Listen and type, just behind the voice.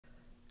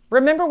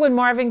Remember when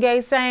Marvin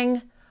Gaye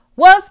sang,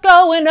 "What's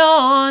going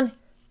on?"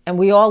 And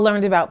we all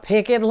learned about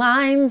picket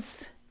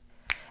lines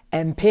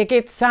and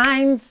picket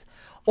signs.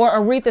 Or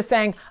Aretha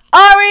sang,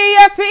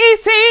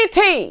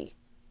 RESPECT.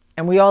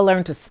 And we all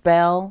learned to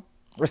spell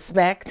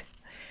respect.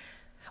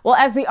 Well,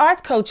 as the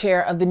arts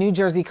co-chair of the New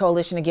Jersey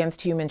Coalition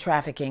Against Human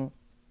Trafficking,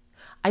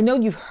 I know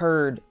you've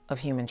heard of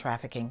human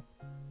trafficking,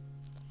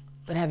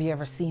 but have you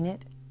ever seen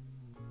it?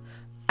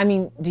 I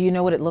mean, do you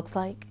know what it looks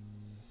like?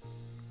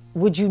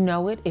 Would you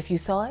know it if you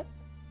saw it?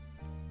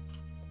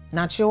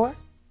 Not sure?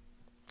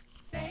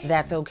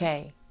 That's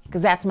okay,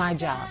 because that's my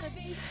job.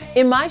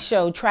 In my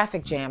show,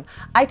 Traffic Jam,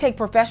 I take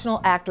professional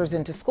actors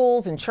into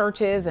schools and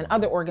churches and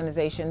other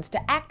organizations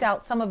to act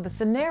out some of the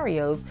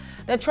scenarios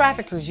that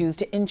traffickers use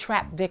to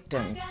entrap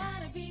victims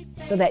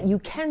so that you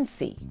can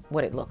see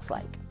what it looks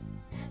like.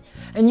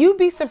 And you'd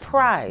be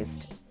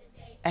surprised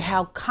at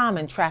how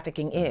common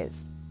trafficking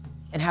is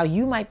and how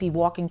you might be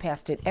walking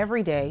past it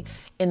every day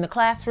in the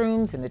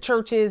classrooms, in the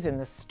churches, in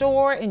the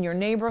store, in your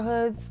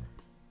neighborhoods,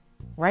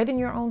 right in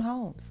your own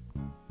homes,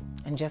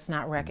 and just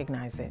not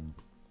recognize it.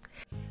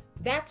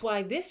 That's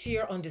why this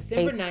year on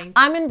December 9th,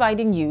 I'm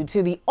inviting you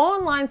to the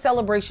online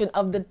celebration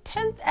of the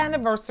 10th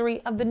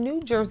anniversary of the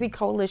New Jersey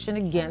Coalition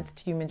Against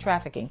Human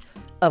Trafficking,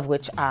 of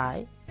which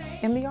I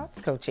am the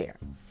arts co-chair.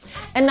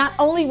 And not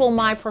only will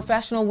my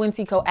professional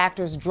Wincey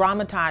actors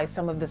dramatize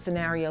some of the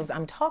scenarios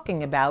I'm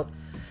talking about,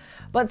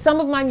 but some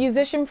of my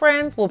musician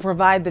friends will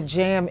provide the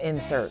jam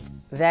inserts.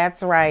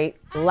 That's right,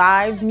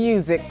 live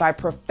music by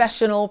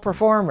professional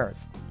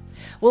performers.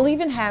 We'll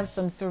even have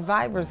some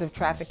survivors of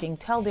trafficking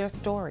tell their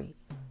story.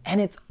 And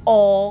it's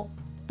all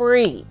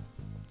free.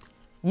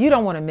 You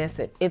don't want to miss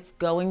it. It's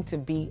going to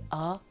be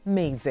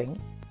amazing.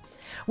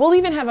 We'll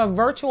even have a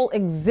virtual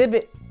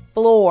exhibit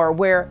floor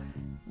where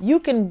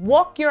you can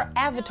walk your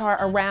avatar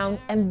around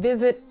and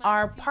visit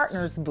our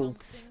partners'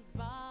 booths.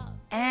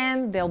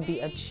 And there'll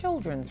be a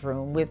children's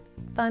room with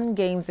fun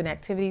games and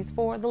activities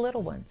for the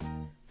little ones.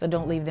 So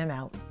don't leave them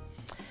out.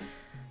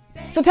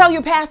 So tell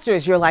your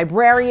pastors, your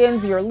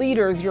librarians, your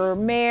leaders, your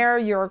mayor,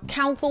 your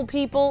council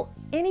people,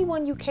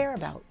 anyone you care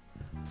about.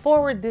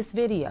 Forward this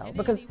video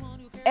because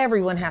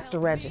everyone has to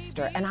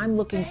register and I'm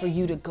looking for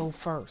you to go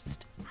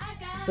first.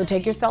 So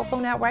take your cell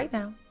phone out right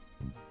now.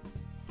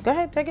 Go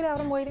ahead, take it out,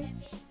 I'm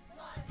waiting.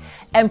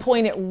 And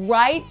point it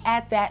right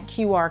at that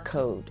QR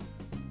code.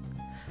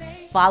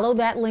 Follow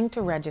that link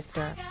to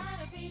register.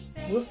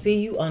 We'll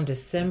see you on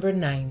December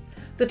 9th.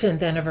 The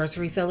 10th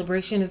anniversary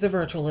celebration is a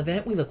virtual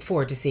event. We look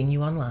forward to seeing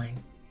you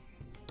online.